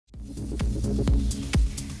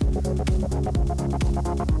Hello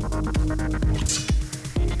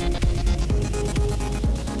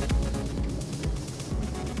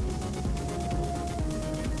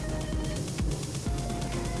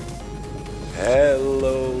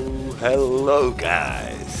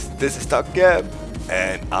guys, this is Docm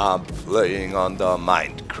and I'm playing on the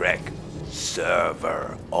Mindcrack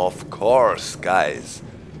server. Of course guys,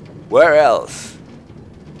 where else?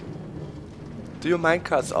 Do your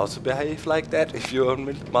minecarts also behave like that if you're on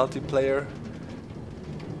multiplayer?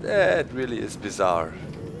 That really is bizarre.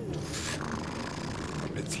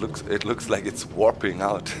 It looks like it's warping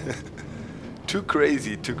out. Too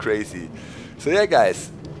crazy. So yeah guys,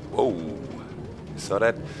 whoa, you saw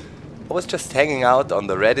that? I was just hanging out on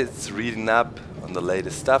the Reddits, reading up on the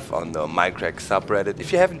latest stuff on the Mindcrack subreddit.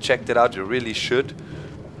 If you haven't checked it out, you really should.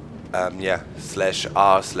 Yeah,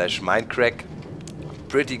 /r/Mindcrack.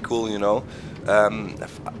 Pretty cool, you know.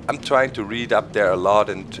 I'm trying to read up there a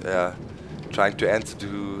lot and trying to answer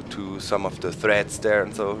to some of the threads there,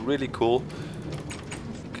 and so really cool.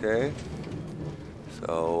 Okay.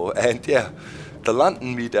 So, and yeah, the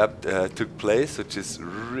London meetup took place, which is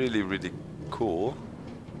really cool.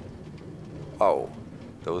 Oh,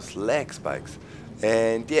 those lag spikes.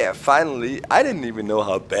 And yeah, finally, I didn't even know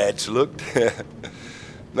how Badge looked.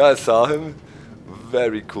 Now I saw him.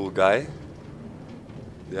 Very cool guy.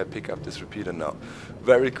 Did I pick up this repeater? No.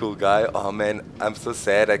 Very cool guy. Oh man, I'm so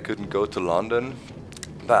sad I couldn't go to London.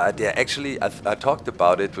 But yeah, actually I talked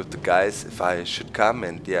about it with the guys if I should come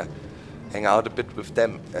and yeah, hang out a bit with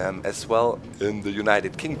them as well in the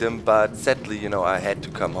United Kingdom. But sadly, you know, I had to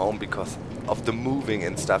come home because of the moving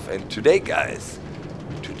and stuff. And today guys,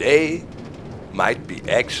 today might be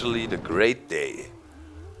actually the great day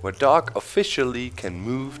where Doc officially can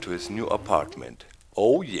move to his new apartment.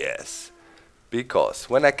 Oh yes, because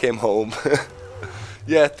when I came home,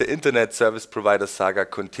 yeah, the internet service provider saga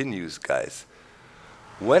continues guys.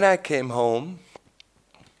 When I came home,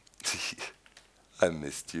 I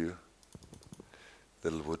missed you,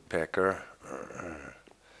 little woodpecker.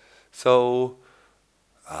 So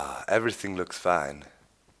everything looks fine.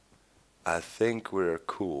 I think we're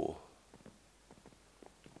cool.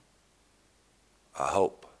 I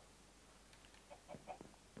hope.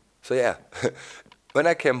 So yeah, when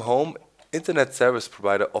I came home, internet service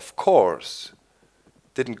provider, of course,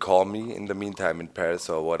 didn't call me in the meantime in Paris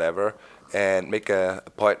or whatever and make an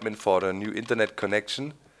appointment for the new internet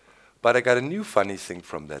connection. But I got a new funny thing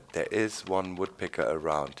from that. There is one woodpecker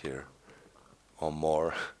around here, or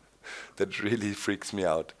more. That really freaks me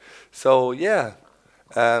out. So yeah,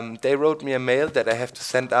 they wrote me a mail that I have to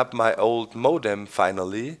send up my old modem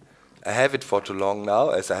finally. I have it for too long now,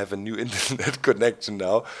 as I have a new internet connection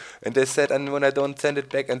now. And they said, and when I don't send it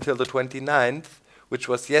back until the 29th, which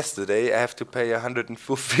was yesterday, I have to pay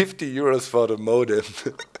 150 euros for the modem.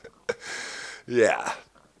 Yeah,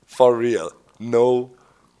 for real. No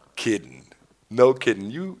kidding. No kidding.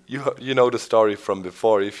 You know the story from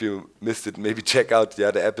before. If you missed it, maybe check out the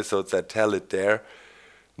other episodes. I tell it there.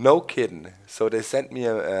 No kidding. So they sent me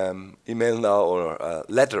an email now, or a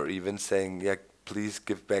letter even, saying, yeah, please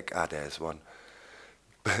give back. Ah, there's one.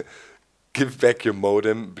 Give back your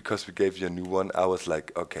modem because we gave you a new one. I was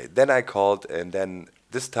like, okay. Then I called, and then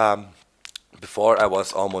this time, before I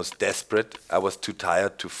was almost desperate. I was too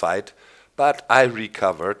tired to fight, but I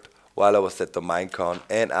recovered while I was at the Minecon,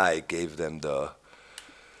 and I gave them the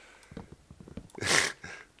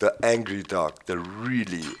the angry dog, the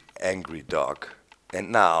really angry dog. And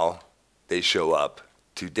now they show up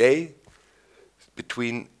today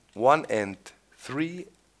between 1 and 3.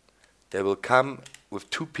 They will come with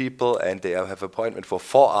 2 people, and they have appointment for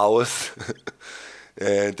 4 hours.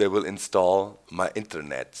 And they will install my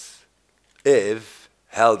internets if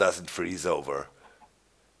hell doesn't freeze over.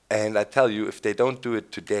 And I tell you, if they don't do it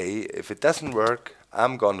today, if it doesn't work,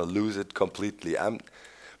 I'm gonna lose it completely.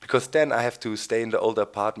 Because then I have to stay in the old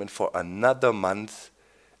apartment for another month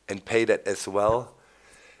and pay that as well.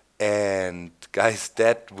 And guys,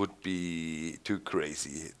 that would be too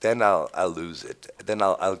crazy. Then I'll lose it. Then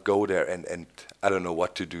I'll go there and I don't know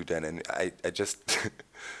what to do then. And I just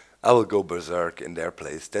I will go berserk in their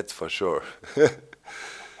place. That's for sure.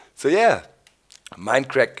 So yeah,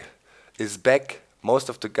 Mindcrack is back. Most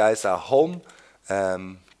of the guys are home.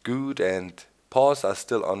 Guude and Paws are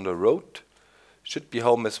still on the road. Should be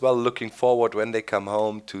home as well. Looking forward when they come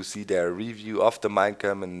home to see their review of the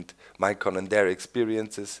Minecon and their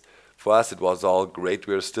experiences. For us, it was all great.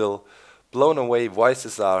 We're still blown away.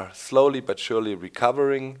 Voices are slowly but surely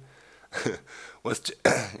recovering.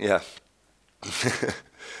 Yeah.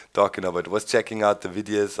 Talking about was checking out the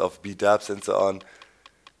videos of beat-ups and so on.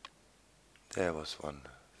 There was one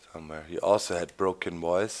somewhere. He also had broken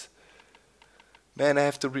voice. Man, I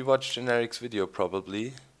have to rewatch Generic's video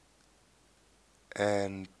probably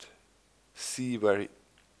and see where he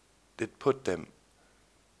did put them.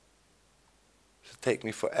 It'll take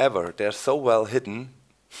me forever. They're so well hidden.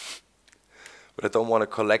 But I don't want to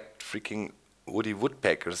collect freaking woody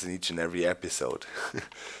woodpeckers in each and every episode.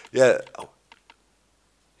 Yeah. Oh.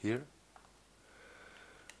 Here?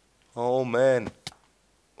 Oh man.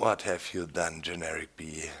 What have you done, Generic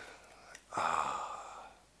B? Ah.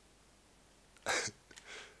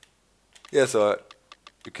 Yeah, so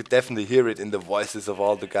you could definitely hear it in the voices of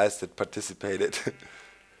all the guys that participated.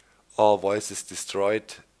 All voices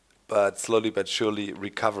destroyed, but slowly but surely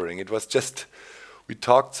recovering. It was just, we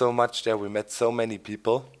talked so much there, we met so many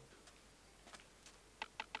people.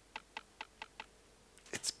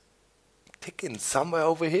 It's ticking somewhere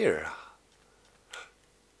over here.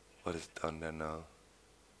 What is down there now?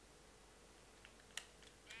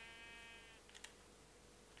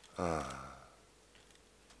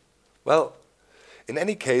 Well, in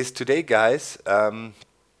any case, today, guys, I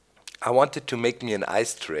wanted to make me an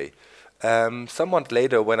ice tray. Somewhat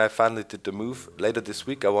later, when I finally did the move, later this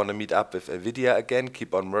week, I want to meet up with Nvidia again,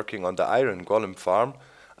 keep on working on the iron golem farm.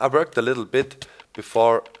 I worked a little bit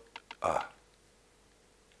before...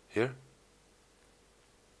 Here?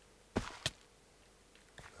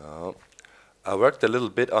 Oh. I worked a little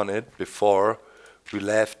bit on it before we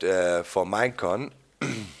left for Minecon.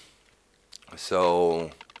 So...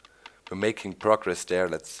 we're making progress there.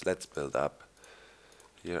 Let's build up.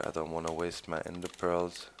 Here, I don't want to waste my ender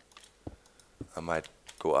pearls. I might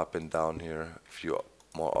go up and down here a few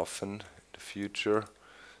more often in the future.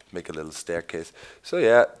 Make a little staircase. So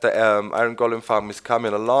yeah, the iron golem farm is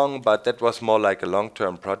coming along, but that was more like a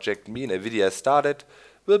long-term project. Me and Nvidia started,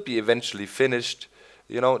 will be eventually finished.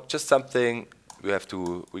 You know, just something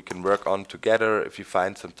we can work on together if you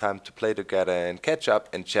find some time to play together and catch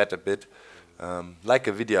up and chat a bit. Like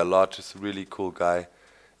Nvidia a lot, he's a really cool guy,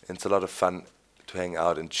 and it's a lot of fun to hang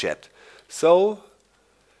out and chat. So,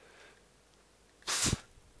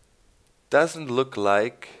 doesn't look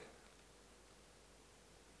like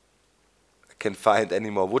I can find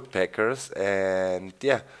any more woodpeckers, and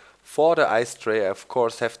yeah, for the ice tray I of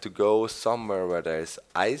course have to go somewhere where there is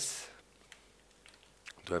ice.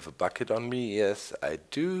 Do I have a bucket on me? Yes, I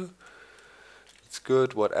do. It's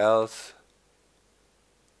good. What else?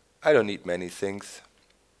 I don't need many things.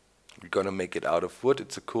 We're gonna make it out of wood.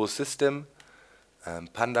 It's a cool system.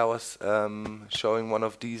 Panda was showing one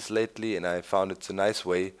of these lately, and I found it's a nice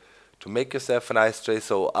way to make yourself an ice tray.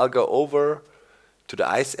 So I'll go over to the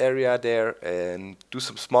ice area there and do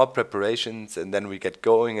some small preparations, and then we get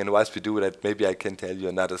going. And whilst we do that, maybe I can tell you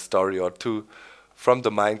another story or two from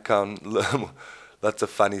the Minecon. Lots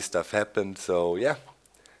of funny stuff happened. So yeah,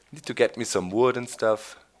 need to get me some wood and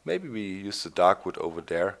stuff. Maybe we use the dark wood over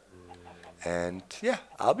there. And yeah,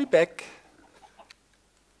 I'll be back.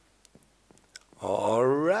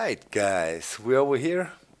 Alright guys, we're over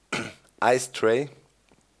here. Ice tray.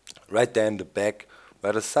 Right there in the back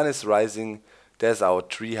where the sun is rising. There's our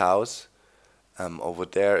tree house. Over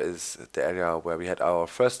there is the area where we had our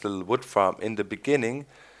first little wood farm in the beginning.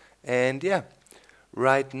 And yeah,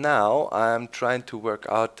 right now I'm trying to work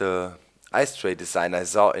out the ice tray design I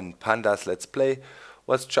saw in Panda's Let's Play.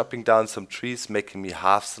 Was chopping down some trees, making me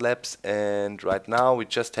half slabs, and right now we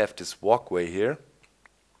just have this walkway here.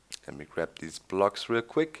 Let me grab these blocks real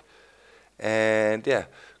quick, and yeah,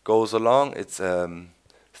 goes along. It's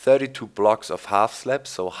 32 blocks of half slabs,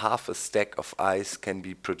 so half a stack of ice can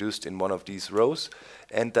be produced in one of these rows.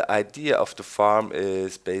 And the idea of the farm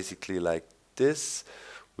is basically like this.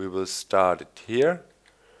 We will start it here,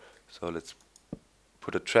 so let's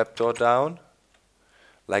put a trapdoor down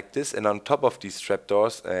like this, and on top of these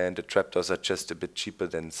trapdoors, and the trapdoors are just a bit cheaper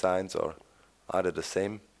than signs, or are they the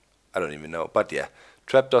same? I don't even know, but yeah,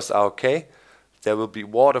 trapdoors are okay. There will be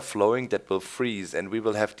water flowing that will freeze, and we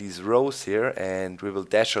will have these rows here, and we will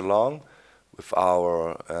dash along with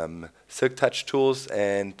our silk touch tools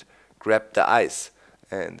and grab the ice.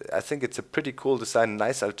 And I think it's a pretty cool design, a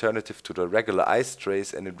nice alternative to the regular ice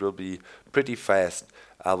trays, and it will be pretty fast.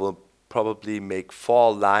 I will probably make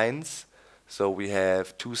 4 lines. So we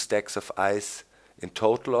have 2 stacks of ice in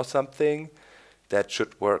total or something. That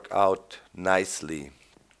should work out nicely.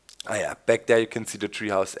 Ah yeah, back there you can see the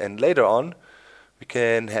treehouse, and later on we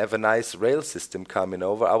can have a nice rail system coming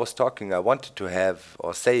over. I wanted to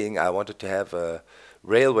have a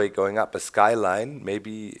railway going up a skyline,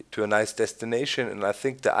 maybe to a nice destination, and I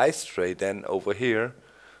think the ice tray then over here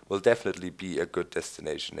will definitely be a good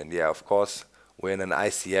destination. And yeah, of course, we're in an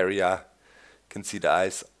icy area, you can see the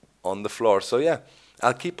ice on the floor. So yeah,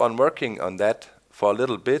 I'll keep on working on that for a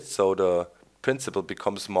little bit so the principle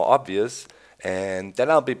becomes more obvious, and then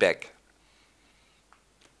I'll be back.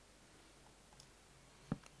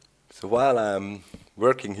 So while I'm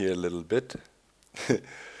working here a little bit,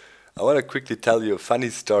 I want to quickly tell you a funny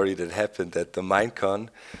story that happened at the Minecon.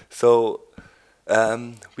 So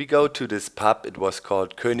we go to this pub. It was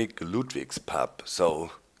called König Ludwig's pub.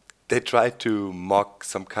 So they tried to mock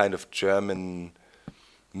some kind of German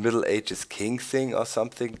Middle Ages king thing or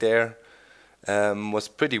something there. Was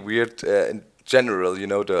pretty weird in general. You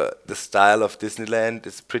know, the style of Disneyland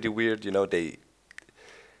is pretty weird. You know, they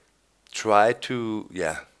try to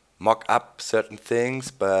mock up certain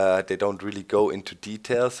things, but they don't really go into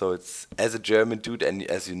detail. So it's, as a German dude, and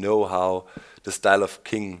as you know how the style of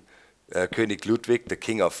King König Ludwig, the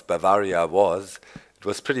king of Bavaria, was, it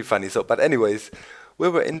was pretty funny. So, but anyways, we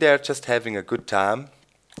were in there just having a good time,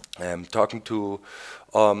 talking to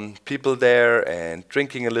people there and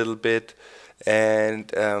drinking a little bit.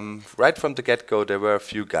 And right from the get-go, there were a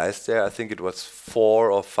few guys there. I think it was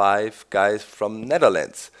 4 or 5 guys from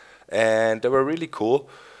Netherlands, and they were really cool.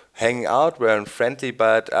 Hanging out, weren't friendly,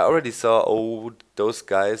 but I already saw, oh, those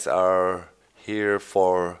guys are here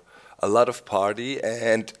for a lot of party,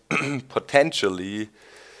 and potentially,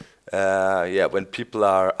 when people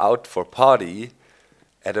are out for party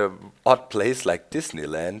at a odd place like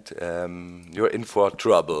Disneyland, you're in for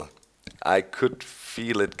trouble. I could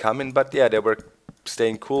feel it coming, but yeah, they were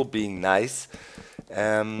staying cool, being nice,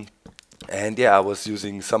 and yeah, I was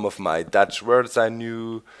using some of my Dutch words I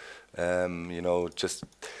knew. You know, just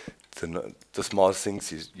the small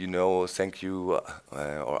things, you know, thank you,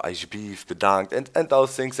 or alsjeblieft, bedankt, and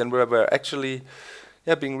those things, and we were actually,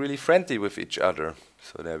 being really friendly with each other.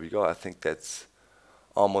 So there we go. I think that's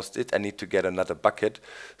almost it. I need to get another bucket.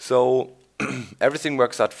 So everything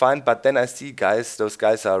works out fine, but then I see those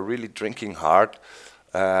guys are really drinking hard.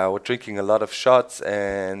 We're drinking a lot of shots,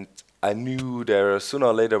 and I knew they sooner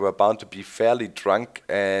or later were bound to be fairly drunk,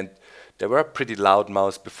 and they were pretty loud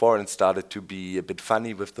mouths before and started to be a bit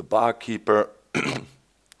funny with the barkeeper.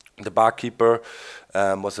 The barkeeper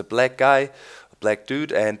was a black guy, a black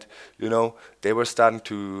dude, and you know, they were starting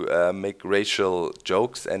to make racial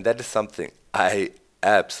jokes, and that is something I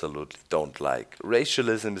absolutely don't like.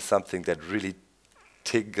 Racialism is something that really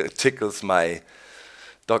tickles my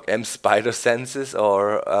Docm spider senses,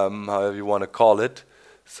 or however you want to call it.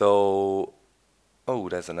 So, oh,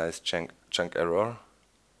 there's a nice chunk error.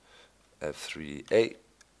 F3A,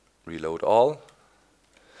 reload all.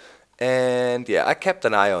 And yeah, I kept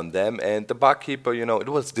an eye on them, and the barkeeper, you know, it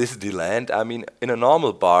was Disneyland. I mean, in a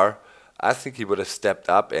normal bar, I think he would have stepped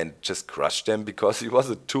up and just crushed them, because he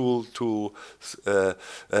was a tool, you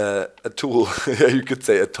could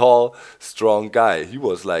say, a tall, strong guy. He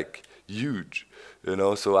was like huge, you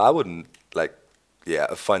know, so I wouldn't like,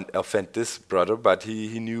 offend this brother, but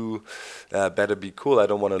he knew better be cool. I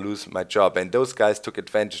don't want to lose my job, and those guys took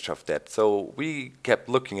advantage of that. So we kept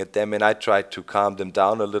looking at them, and I tried to calm them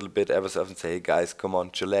down a little bit ever so often, say, hey guys, come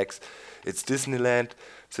on, chillax, it's Disneyland.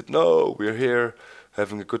 I said, no, we're here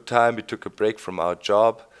having a good time. We took a break from our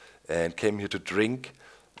job and came here to drink.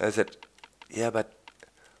 And I said, yeah, but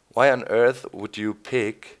why on earth would you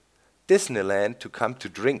pick Disneyland to come to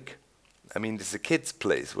drink? I mean, this is a kid's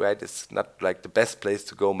place, right? It's not like the best place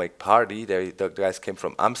to go make party. The guys came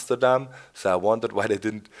from Amsterdam, so I wondered why they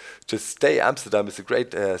didn't just stay. Amsterdam is a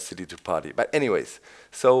great city to party. But anyways,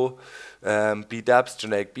 so B-Dubs,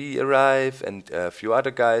 Generic B arrive, and a few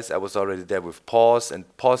other guys. I was already there with Paws, and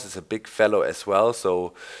Paws is a big fellow as well,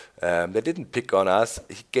 so they didn't pick on us.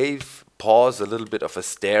 He gave Paws a little bit of a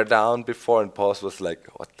stare down before, and Paws was like,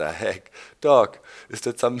 what the heck? Dog, is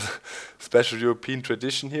that some special European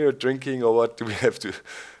tradition here, drinking, or what? Do we have to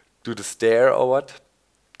do the stare or what?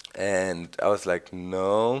 And I was like,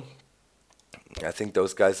 no, I think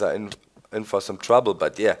those guys are in for some trouble.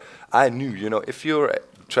 But yeah, I knew, you know, if you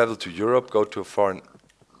travel to Europe, go to a foreign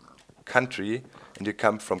country, and you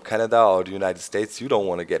come from Canada or the United States, you don't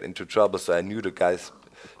want to get into trouble. So I knew the guys,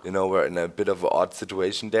 you know, were in a bit of an odd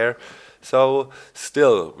situation there. So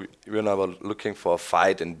still, we're not looking for a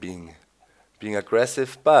fight and being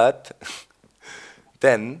aggressive, but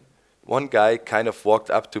then one guy kind of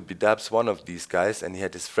walked up to B-Dubs, one of these guys, and he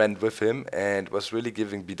had his friend with him, and was really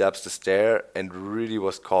giving B-Dubs the stare, and really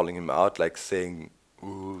was calling him out, like saying,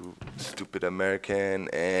 ooh, stupid American,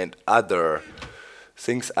 and other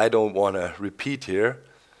things I don't want to repeat here.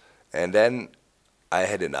 And then I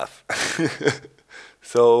had enough.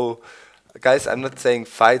 So, guys, I'm not saying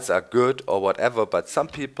fights are good or whatever, but some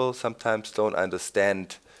people sometimes don't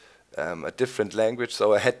understand a different language,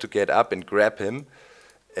 so I had to get up and grab him.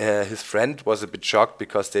 His friend was a bit shocked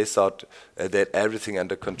because they thought they had everything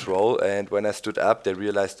under control, and when I stood up, they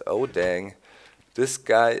realized, oh dang, this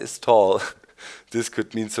guy is tall. this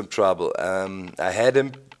could mean some trouble. I had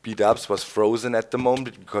him beat up, was frozen at the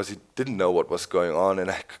moment because he didn't know what was going on.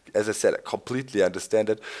 And as I said, I completely understand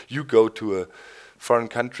that. You go to a foreign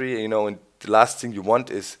country, you know, and the last thing you want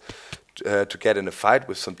is to get in a fight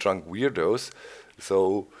with some drunk weirdos.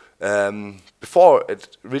 So before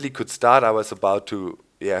it really could start, I was about to,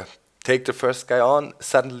 take the first guy on.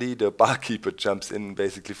 Suddenly the barkeeper jumps in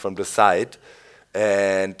basically from the side,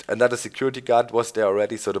 and another security guard was there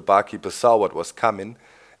already, so the barkeeper saw what was coming,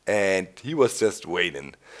 and he was just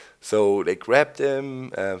waiting. So they grabbed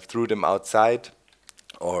him, threw them outside,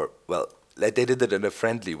 or, well, they did it in a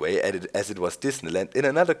friendly way, as it was Disneyland. In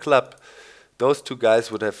another club, those two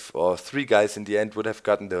guys would have, or three guys in the end, would have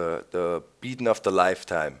gotten the beating of the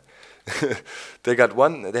lifetime. They had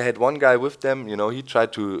one guy with them, you know, he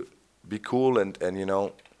tried to be cool and you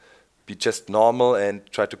know, be just normal and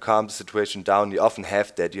try to calm the situation down. You often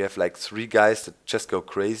have that. You have like three guys that just go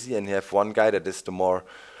crazy, and you have one guy that is the more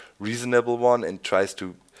reasonable one and tries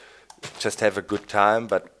to just have a good time.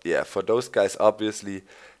 But yeah, for those guys, obviously,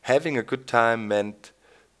 having a good time meant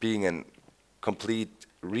being a complete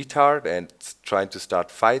retard and trying to start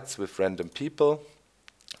fights with random people.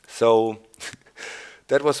 So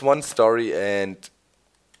that was one story, and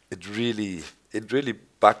it really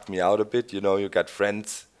bugged me out a bit. You know, you got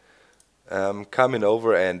friends coming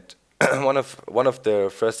over, and one of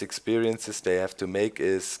the first experiences they have to make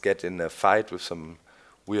is get in a fight with some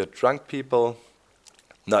weird drunk people.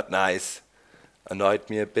 Not nice, annoyed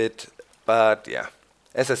me a bit, but yeah.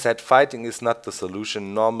 As I said, fighting is not the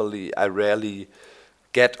solution. Normally, I rarely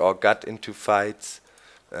got into fights.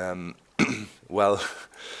 Well,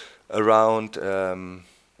 around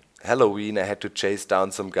Halloween, I had to chase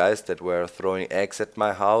down some guys that were throwing eggs at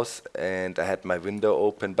my house, and I had my window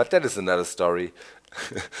open, but that is another story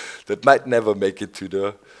that might never make it to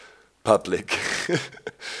the public.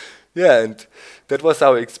 Yeah, and that was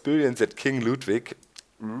our experience at King Ludwig.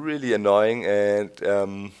 Really annoying,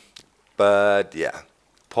 and but yeah,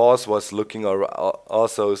 Pause was looking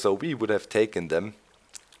also, so we would have taken them,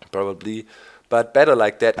 probably, but better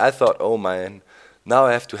like that. I thought, oh man, now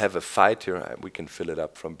I have to have a fight here. We can fill it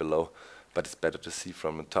up from below, but it's better to see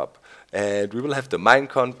from the top. And we will have the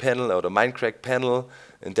Minecon panel or the Mindcrack panel,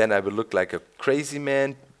 and then I will look like a crazy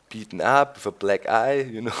man, beaten up with a black eye,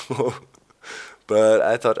 you know. But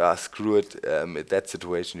I thought, screw it. In that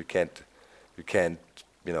situation, you can't,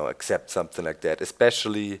 you know, accept something like that.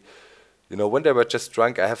 Especially, you know, when they were just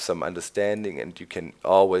drunk, I have some understanding, and you can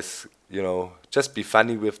always, you know, just be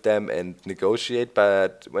funny with them and negotiate.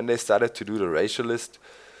 But when they started to do the racialist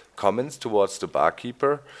comments towards the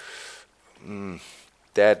barkeeper,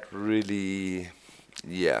 that really,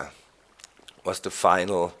 was the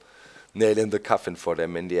final nail in the coffin for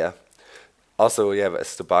them. And yeah, also, yeah,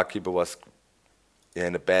 as the barkeeper was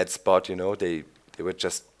in a bad spot, you know, they were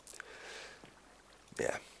just,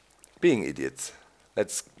 being idiots.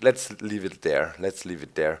 Let's leave it there. Let's leave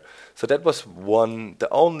it there. So that was the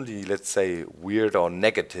only, let's say, weird or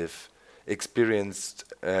negative experience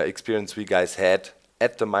we guys had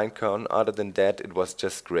at the Minecon. Other than that, it was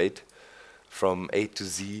just great, from A to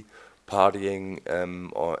Z, partying,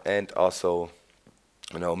 and also,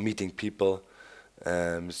 you know, meeting people.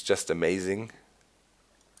 It's just amazing.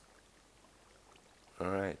 All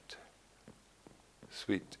right,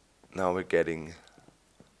 sweet. Now we're getting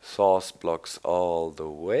source blocks all the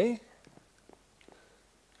way.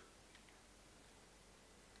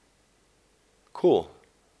 Cool.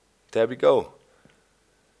 There we go.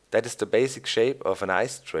 That is the basic shape of an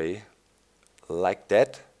ice tray, like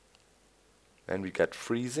that. And we got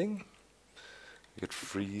freezing. We got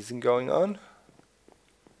freezing going on.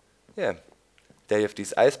 Yeah. There you have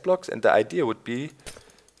these ice blocks, and the idea would be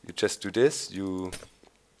you just do this, you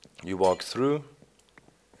walk through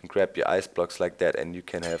and grab your ice blocks like that, and you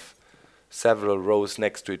can have several rows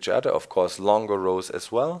next to each other, of course longer rows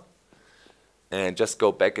as well, and just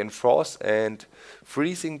go back and forth. And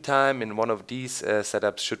freezing time in one of these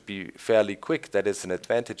setups should be fairly quick. That is an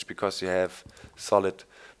advantage because you have solid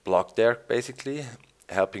block there, basically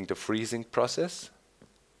helping the freezing process.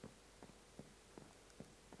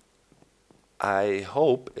 I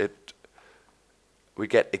hope we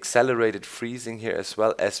get accelerated freezing here as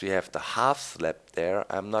well, as we have the half slab there.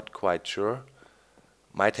 I'm not quite sure.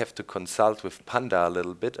 Might have to consult with Panda a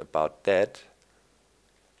little bit about that,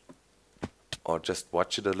 or just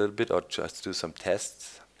watch it a little bit, or just do some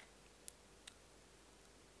tests.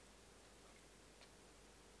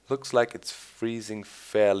 Looks like it's freezing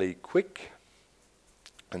fairly quick,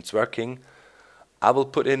 and it's working. I will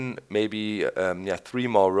put in maybe 3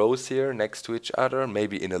 more rows here next to each other,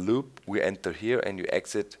 maybe in a loop. We enter here and you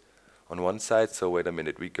exit on one side. So wait a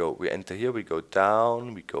minute, we enter here, we go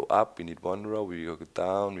down, we go up, we need one row, we go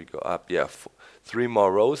down, we go up. Yeah, 3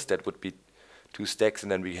 more rows, that would be 2 stacks,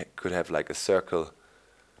 and then we could have like a circle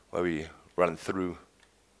where we run through.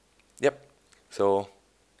 Yep, so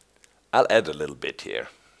I'll add a little bit here.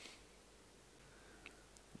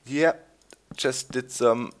 Yeah, just did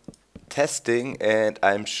some testing, and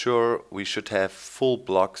I'm sure we should have full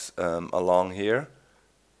blocks along here.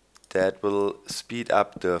 That will speed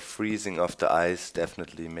up the freezing of the ice,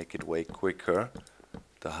 definitely make it way quicker.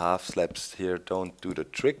 The half slabs here don't do the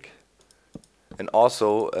trick. And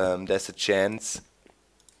also there's a chance,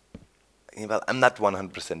 well, I'm not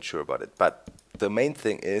 100% sure about it, but the main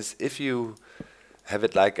thing is if you have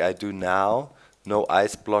it like I do now, no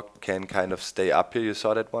ice block can kind of stay up here. You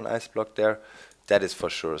saw that one ice block there, that is for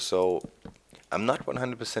sure. So I'm not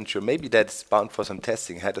 100% sure. Maybe that's bound for some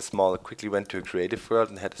testing. Quickly went to a creative world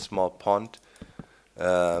and had a small pond.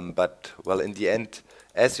 But, well, in the end,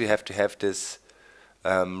 as you have to have this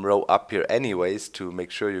row up here anyways to make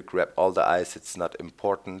sure you grab all the ice, it's not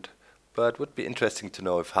important. But would be interesting to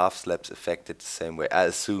know if half slabs affect it the same way. I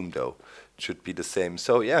assume, though, it should be the same.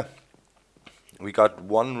 So, yeah, we got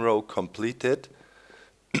 1 row completed.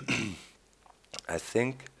 I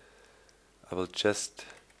think I will just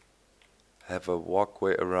have a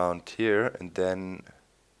walkway around here and then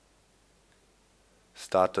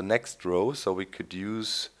start the next row, so we could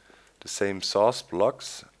use the same source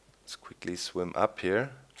blocks. Let's quickly swim up here.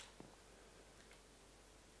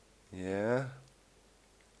 Yeah,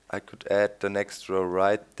 I could add the next row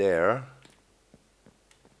right there.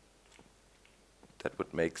 That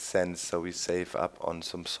would make sense, so we save up on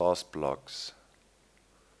some source blocks.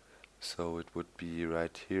 So it would be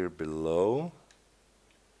right here below.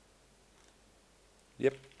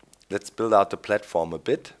 Yep, let's build out the platform a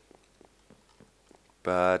bit.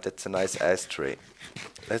 But that's a nice ice tray.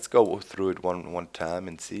 Let's go through it one time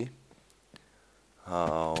and see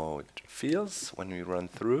how it feels when we run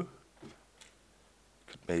through.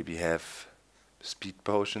 Could maybe have speed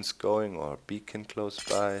potions going or a beacon close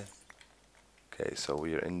by. Okay, so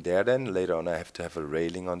we are in there then. Later on I have to have a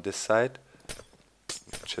railing on this side.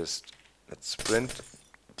 Just let's sprint.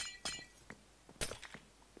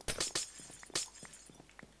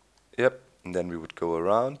 Yep, and then we would go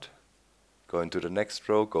around, go into the next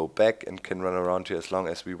row, go back, and can run around here as long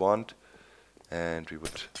as we want. And we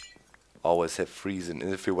would always have freezing.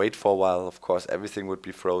 And if you wait for a while, of course, everything would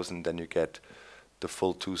be frozen. Then you get the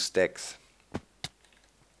full 2 stacks.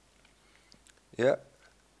 Yeah,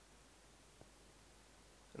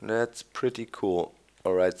 that's pretty cool.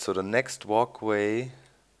 Alright, so the next walkway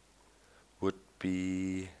would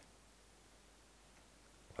be...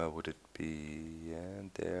 Where would it be? Yeah,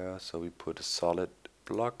 there. So we put a solid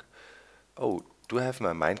block. Oh, do I have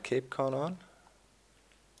my Minecon on?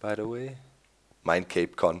 By the way,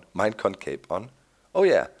 Minecon cape on. Oh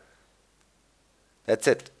yeah, that's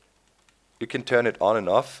it. You can turn it on and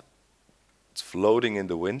off. It's floating in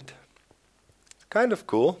the wind. Kind of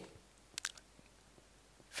cool.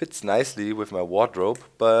 Fits nicely with my wardrobe,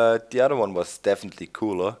 but the other one was definitely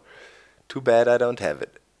cooler. Too bad I don't have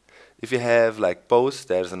it. If you have like both,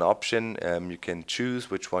 there's an option. You can choose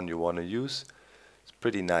which one you want to use. It's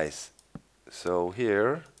pretty nice. So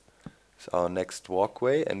here is our next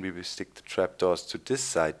walkway, and we will stick the trapdoors to this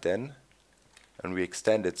side then, and we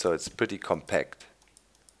extend it so it's pretty compact.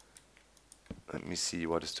 Let me see,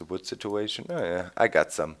 what is the wood situation? Oh yeah, I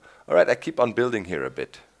got some. Alright, I keep on building here a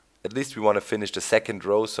bit. At least we want to finish the second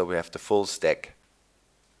row so we have the full stack.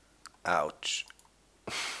 Ouch.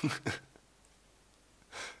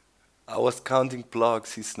 I was counting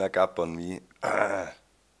blocks, he snuck up on me.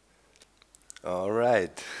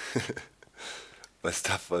 Alright. My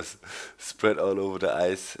stuff was spread all over the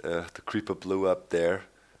ice. The creeper blew up there.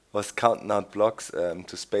 Was counting out blocks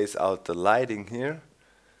to space out the lighting here.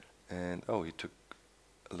 And oh, he took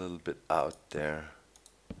a little bit out there.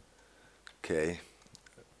 Okay.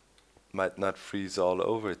 Might not freeze all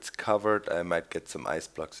over, it's covered. I might get some ice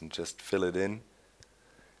blocks and just fill it in.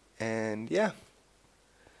 And yeah.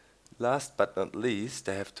 Last but not least,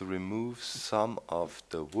 I have to remove some of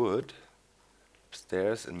the wood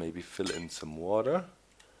upstairs and maybe fill in some water.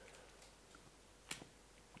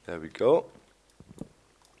 There we go.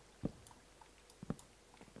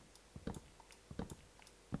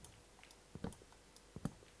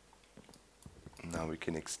 Now we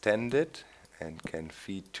can extend it and can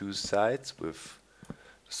feed 2 sides with the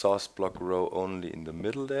source block row only in the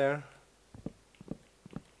middle there.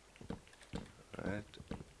 Right.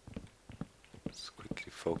 Let's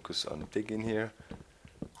quickly focus on digging here.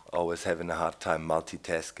 Always having a hard time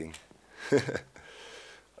multitasking.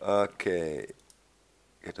 Okay.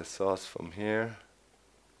 get a source from here,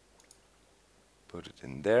 put it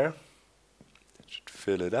in there. That should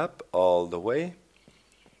fill it up all the way.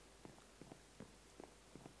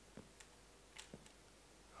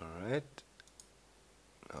 Alright.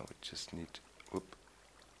 Now we just need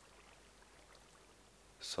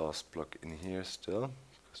source block in here still,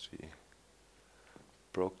 because we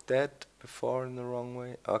broke that before in the wrong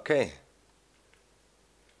way. Okay.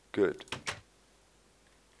 Good.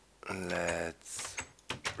 Let's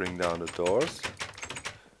bring down the doors.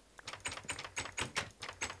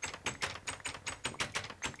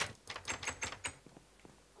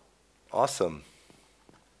 Awesome.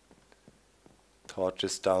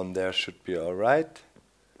 Torches down there should be alright.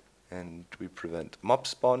 And we prevent mob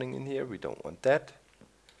spawning in here. We don't want that.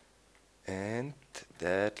 And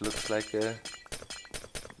that looks like a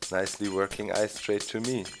nicely working ice tray to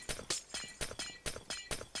me.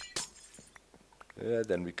 Yeah,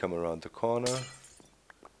 then we come around the corner.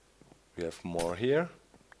 We have more here.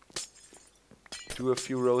 Do a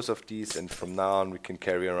few rows of these, and from now on we can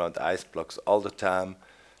carry around ice blocks all the time.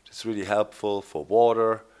 It's really helpful for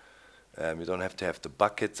water. You don't have to have the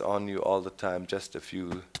buckets on you all the time. Just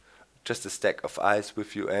a stack of ice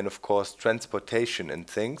with you, and of course transportation and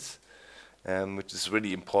things, which is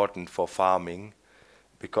really important for farming.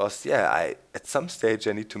 Because yeah, at some stage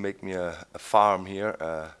I need to make me a farm here,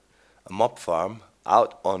 a mob farm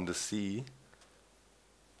out on the sea.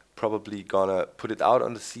 Probably gonna put it out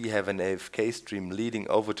on the sea, have an AFK stream leading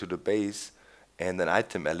over to the base, and an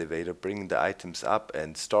item elevator bringing the items up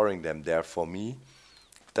and storing them there for me.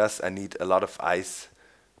 Thus I need a lot of ice,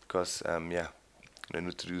 because yeah, I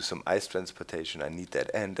need to do some ice transportation. I need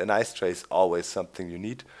that, and an ice tray is always something you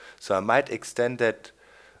need. So I might extend that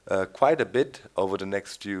quite a bit over the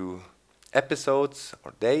next few episodes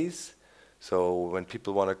or days. So when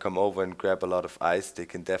people want to come over and grab a lot of ice, they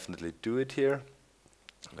can definitely do it here.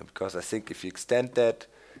 Because I think if you extend that,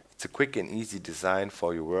 it's a quick and easy design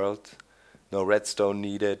for your world. No redstone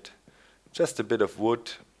needed, just a bit of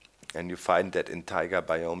wood, and you find that in taiga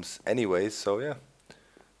biomes anyways. So yeah,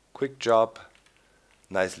 quick job,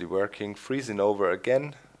 nicely working, freezing over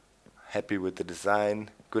again. Happy with the design.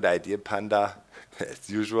 Good idea, Panda, as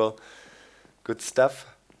usual. Good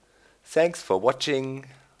stuff. Thanks for watching.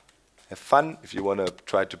 Have fun if you want to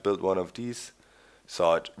try to build one of these.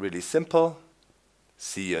 Saw it really simple.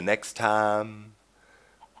 See you next time.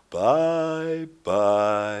 Bye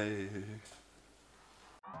bye.